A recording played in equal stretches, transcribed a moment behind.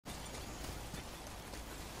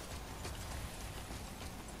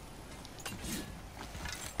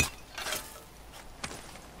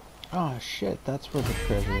Oh shit, that's where the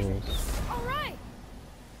treasure is. All right.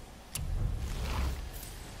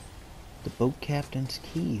 The boat captain's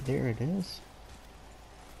key, there it is.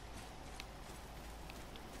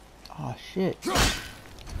 Oh shit. I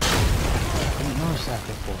didn't notice that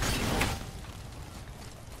before.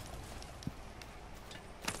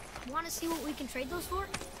 Want to see what we can trade those for?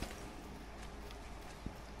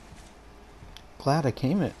 Glad I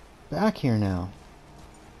came back here now.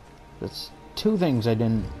 That's two things I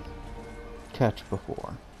didn't catch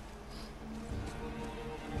before.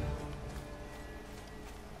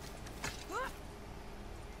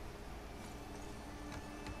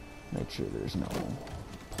 Make sure there's no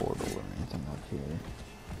portal or anything up here.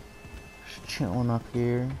 Just chilling up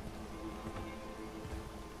here.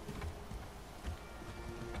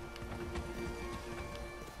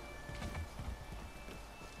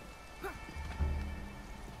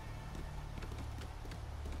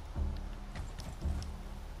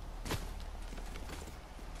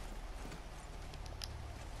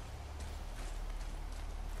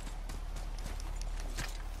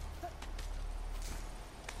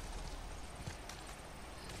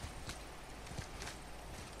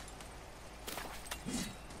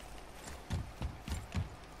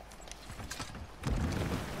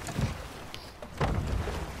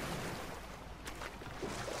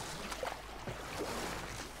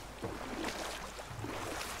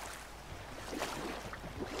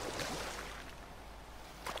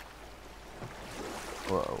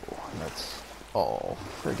 Whoa, that's all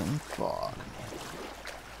friggin' fog.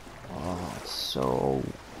 Oh, it's so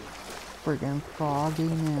friggin' foggy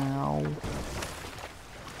now.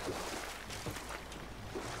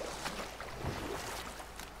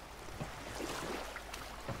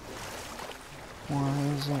 Why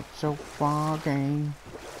is it so foggy?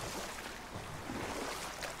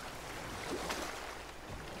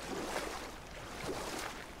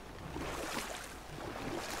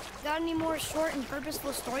 Got any more short and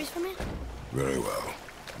purposeful stories from it? Very well.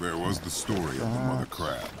 There was the story of the mother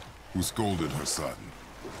crab, who scolded her son.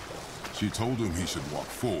 She told him he should walk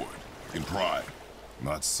forward, in pride,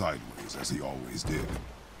 not sideways as he always did.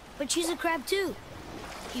 But she's a crab too.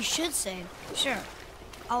 You should say, sure.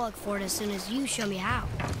 I'll look for it as soon as you show me how.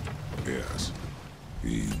 Yes,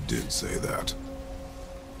 he did say that.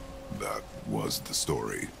 That was the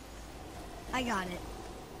story. I got it.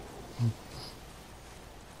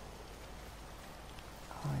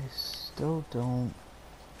 I still don't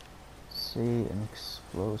see an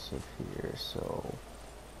explosive here, so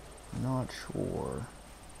I'm not sure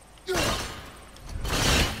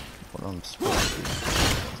what I'm supposed to do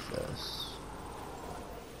with this.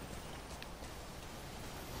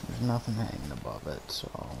 There's nothing hanging above it,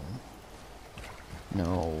 so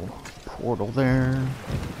no portal there.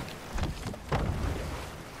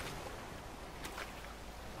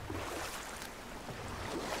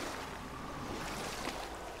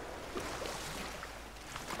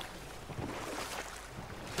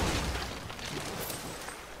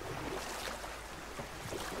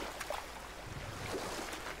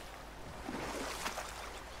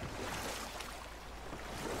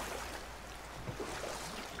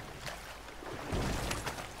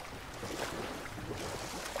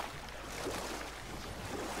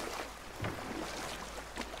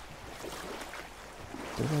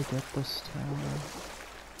 Did I get this tower?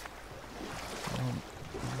 I don't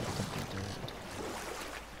think I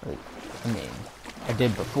did. I mean, I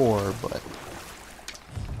did before, but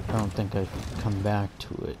I don't think I could come back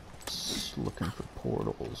to it looking for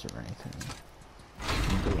portals or anything.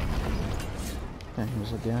 I'm doing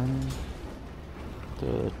things again.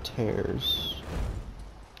 The tears.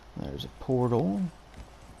 There's a portal.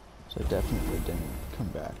 So I definitely didn't come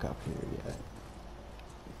back up here yet.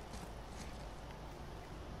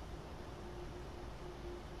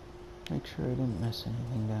 Make sure I didn't miss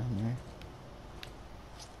anything down there.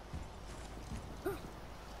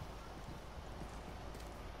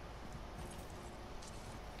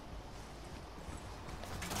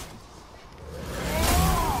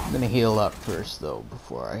 I'm gonna heal up first though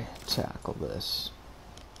before I tackle this.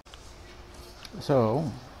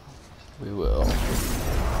 So we will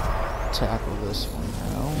tackle this one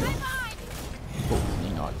now. Hopefully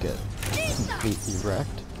not get completely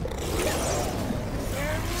wrecked.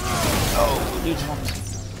 Oh, these ones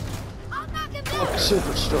look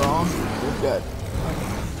super strong. We've got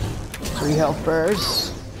 3 health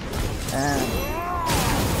bars, and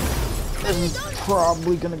this is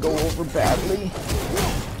probably gonna go over badly.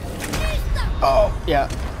 Oh, yeah.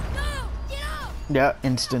 Yeah,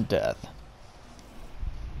 instant death.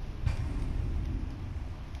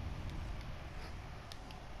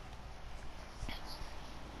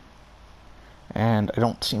 And I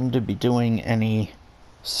don't seem to be doing any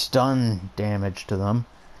stun damage to them,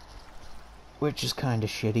 which is kind of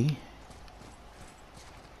shitty.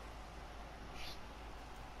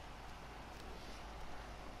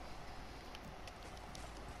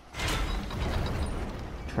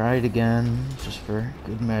 Try it again, just for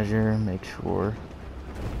good measure, make sure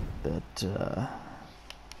that, you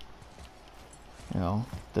know,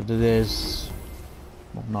 that it is,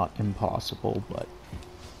 well, not impossible, but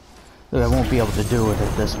that I won't be able to do it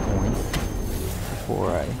at this point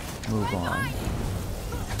before I move on.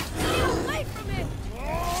 Away from it!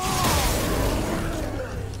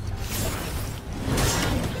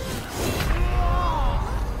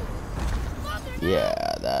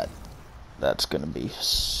 Yeah, that's gonna be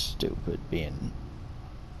stupid, being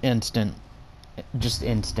just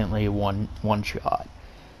instantly one shot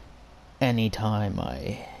anytime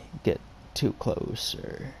I get too close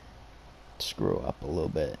or screw up a little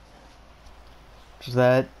bit. Just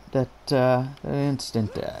that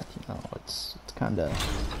instant death, you know, it's kind of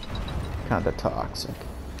toxic.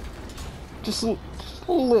 Just a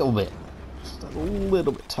little bit,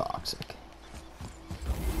 toxic.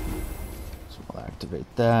 So we'll activate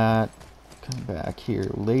that. Come back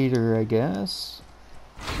here later, I guess.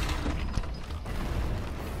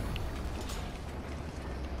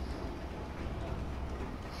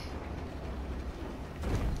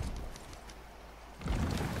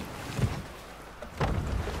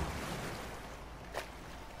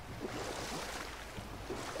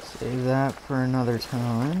 Save that for another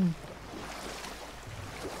time.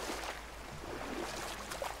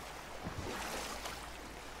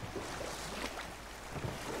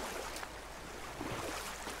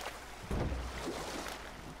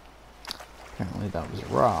 Apparently that was a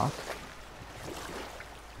rock.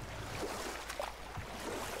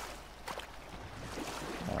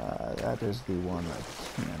 That is the one I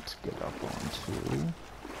can't get up onto.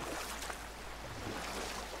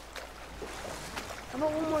 How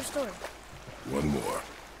about one more story? One more.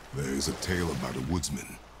 There is a tale about a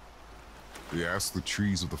woodsman. He asked the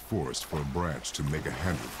trees of the forest for a branch to make a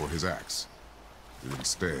handle for his axe.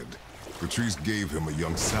 Instead, the trees gave him a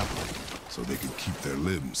young sapling so they could keep their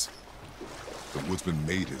limbs. The woodsman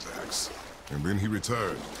made his axe, and then he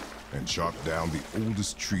returned and chopped down the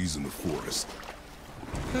oldest trees in the forest.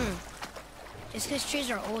 Just because trees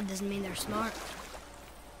are old doesn't mean they're smart.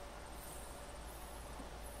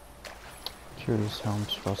 Curious how I'm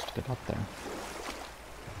supposed to get up there.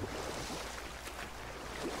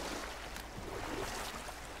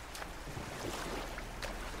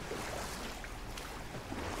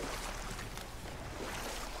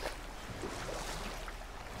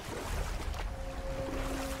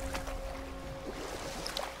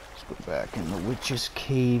 Let's go back in the witch's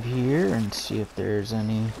cave here and see if there's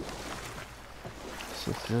any.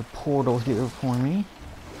 See if there's a portal here for me.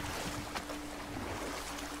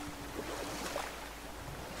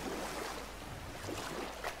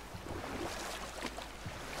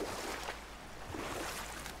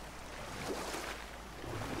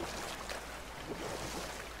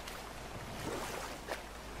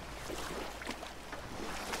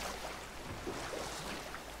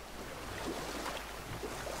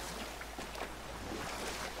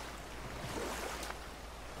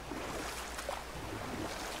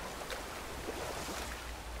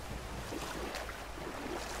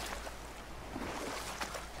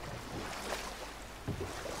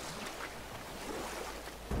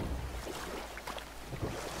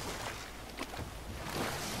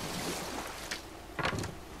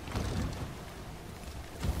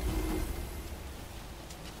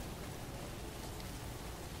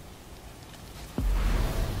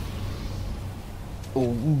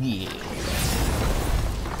 Oh yeah.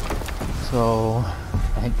 So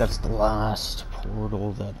I think that's the last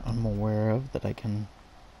portal that I'm aware of that I can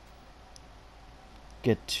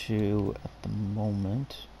get to at the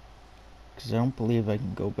moment, because I don't believe I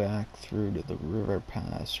can go back through to the river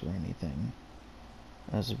pass or anything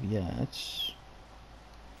as of yet.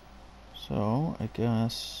 So I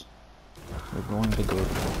guess we're going to go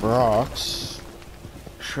to Brock's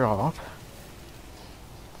shop.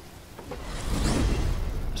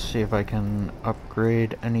 See if I can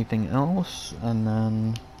upgrade anything else, and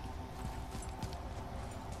then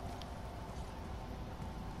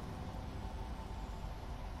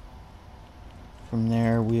from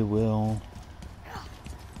there we will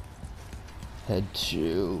head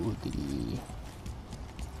to the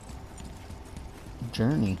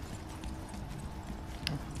journey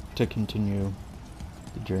to continue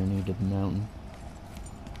the journey to the mountain.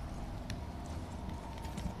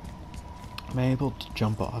 Am I able to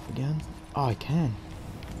jump off again? Oh, I can.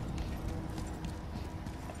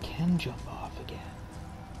 I can jump off again.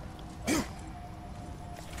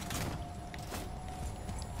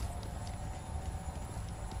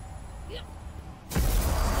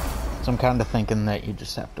 So I'm kind of thinking that you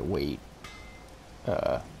just have to wait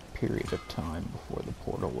a period of time before the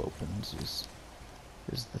portal opens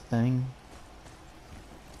is the thing.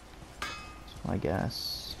 I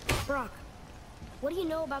guess. Brock, what do you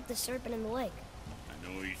know about the serpent in the lake? I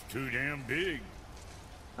know he's too damn big.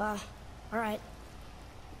 Alright.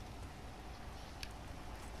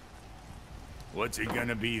 What's it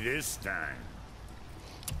gonna be this time?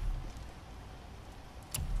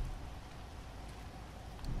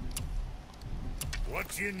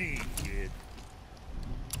 What you need, kid?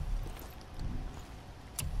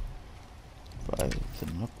 If I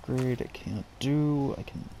can upgrade, I can't do. I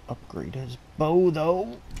can upgrade his bow,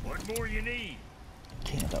 though. What more you need?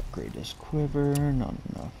 Can't upgrade his quiver. Not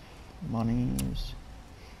enough monies.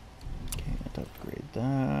 Can't upgrade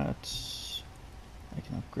that. I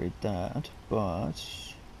can upgrade that, but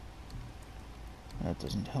that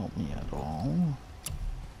doesn't help me at all.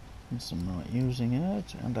 Since I'm not using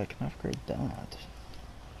it, and I can upgrade that.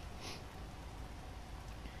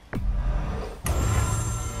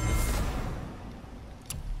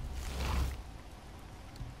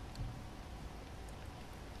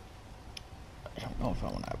 I don't know if I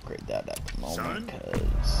want to upgrade that at the moment,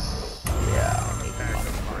 because yeah, I need Back money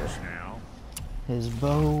a for punch now. his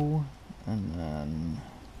bow, and then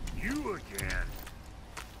You again.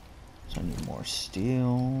 so I need more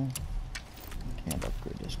steel. Can't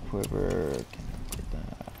upgrade his quiver. Can't upgrade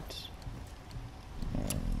that.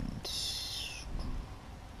 And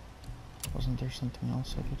wasn't there something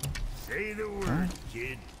else I could do? Say the word, Huh?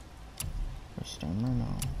 kid. For stamina, no.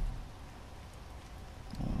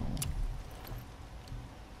 No.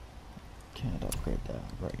 Can't upgrade that.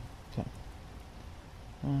 Right. Okay.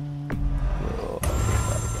 We'll upgrade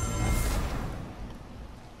that again.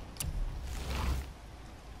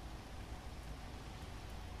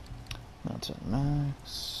 That's at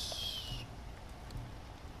max.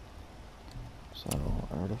 So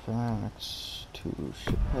artifacts, 2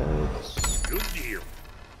 ship heads. Good deal.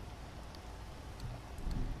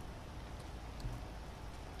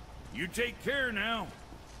 You take care now.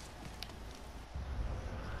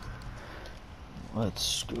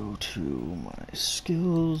 Let's go to my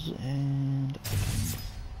skills and I can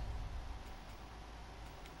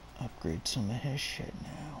upgrade some of his shit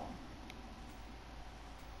now.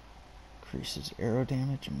 Increases arrow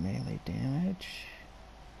damage and melee damage.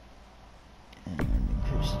 And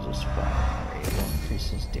increases his fire rate,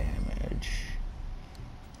 increases damage.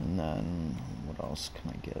 And then what else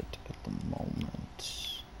can I get at the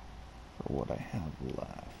moment for what I have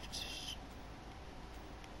left?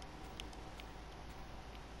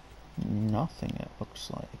 Nothing, it looks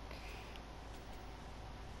like.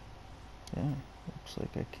 Yeah, looks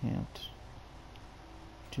like I can't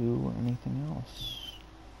do anything else.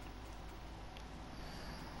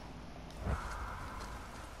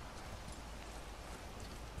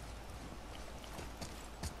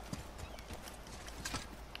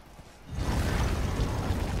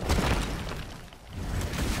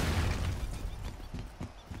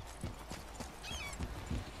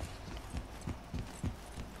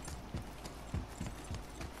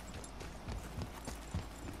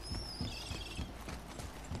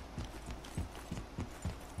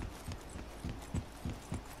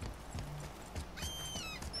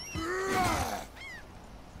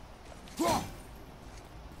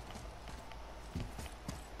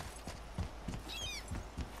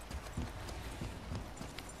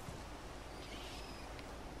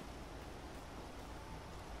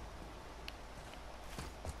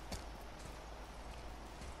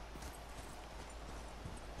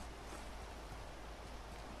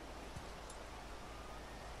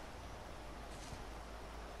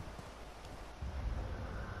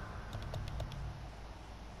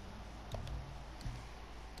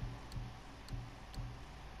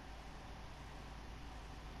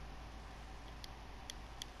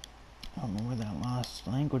 I don't know where that last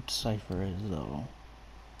language cipher is, though.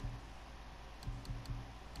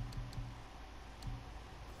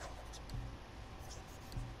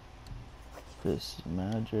 This is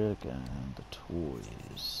magic and the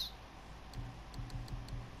toys.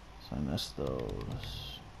 So I missed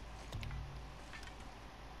those.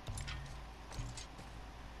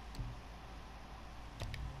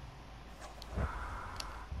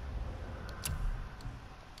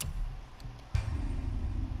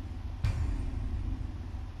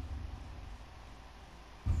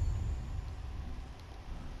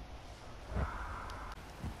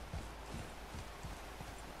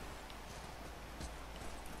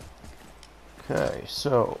 Okay,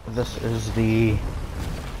 so this is the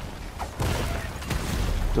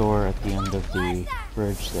door at the end of the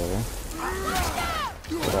bridge there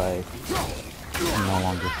that I can no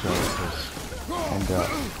longer show because I end up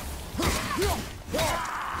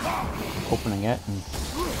opening it and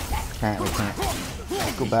apparently can't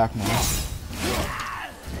go back now.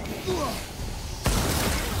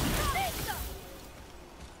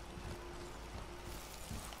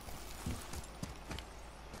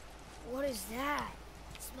 What is that?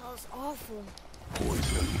 It smells awful.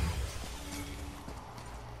 Poison.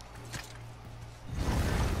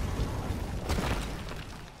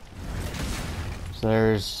 So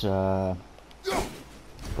there's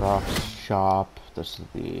Brock's shop. This is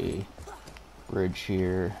the bridge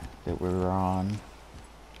here that we were on.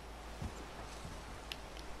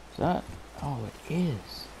 Is that? Oh, it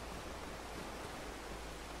is.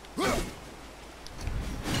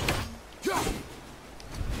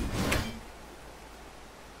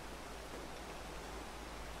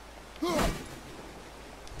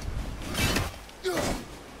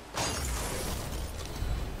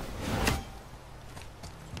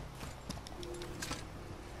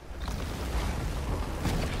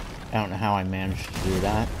 I don't know how I managed to do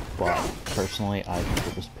that, but personally, I think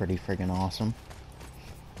it was pretty friggin' awesome.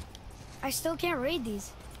 I still can't read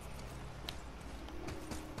these.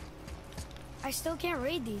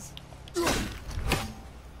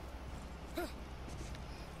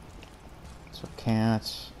 So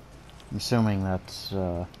can't. I'm assuming that's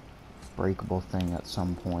a breakable thing at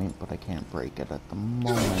some point, but I can't break it at the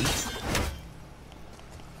moment.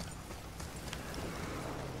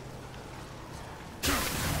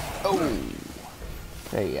 Oh!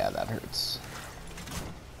 Hey, yeah, that hurts.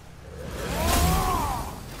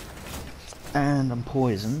 And I'm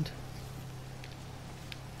poisoned.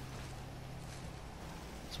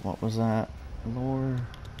 So what was that lore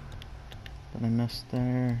that I missed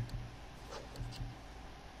there?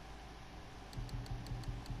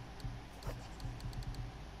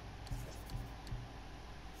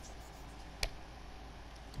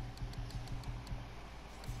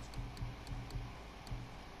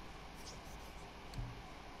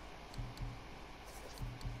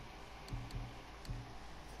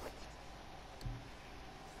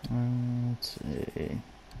 Let's see.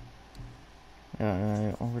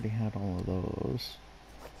 I already had all of those.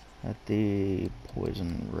 At the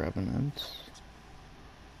Poison Revenant.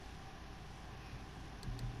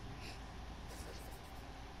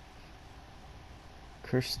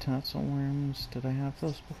 Cursed Tassel Worms. Did I have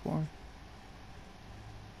those before?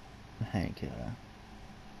 Heck yeah.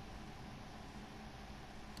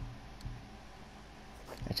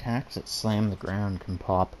 Attacks that slam the ground can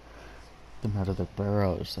pop them out of their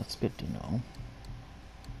burrows. That's good to know.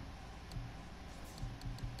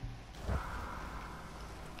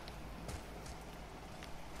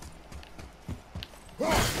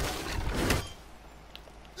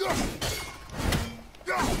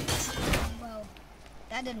 Well,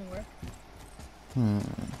 that didn't work.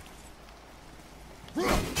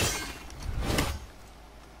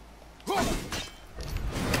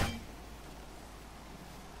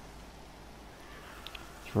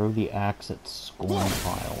 Throw the axe at scorn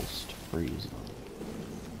piles to freeze them.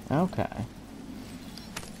 Okay.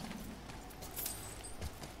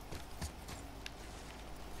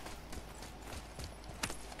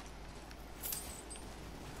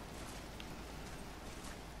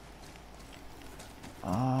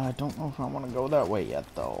 I don't know if I want to go that way yet,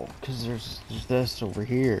 though, because there's this over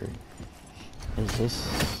here. Is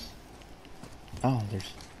this? Oh,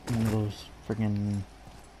 there's one of those friggin'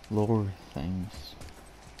 lore things.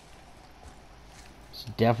 It's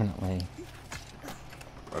definitely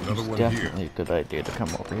a good idea to come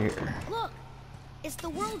over here. Look! It's the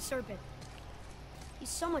World Serpent. He's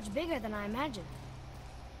so much bigger than I imagined.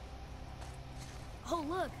 Oh,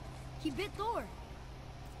 look! He bit Thor!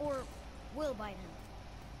 Or will bite him.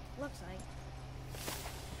 Looks like.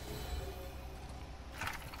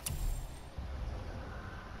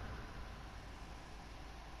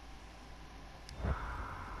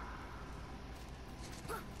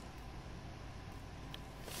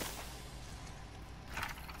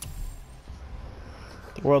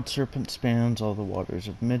 The World Serpent spans all the waters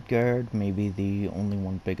of Midgard, maybe the only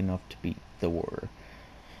one big enough to beat Thor.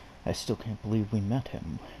 I still can't believe we met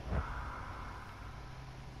him.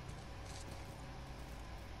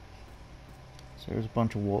 So there's a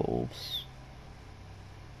bunch of wolves.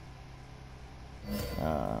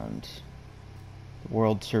 And the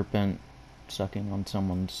World Serpent sucking on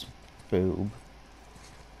someone's boob.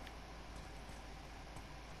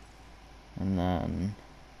 And then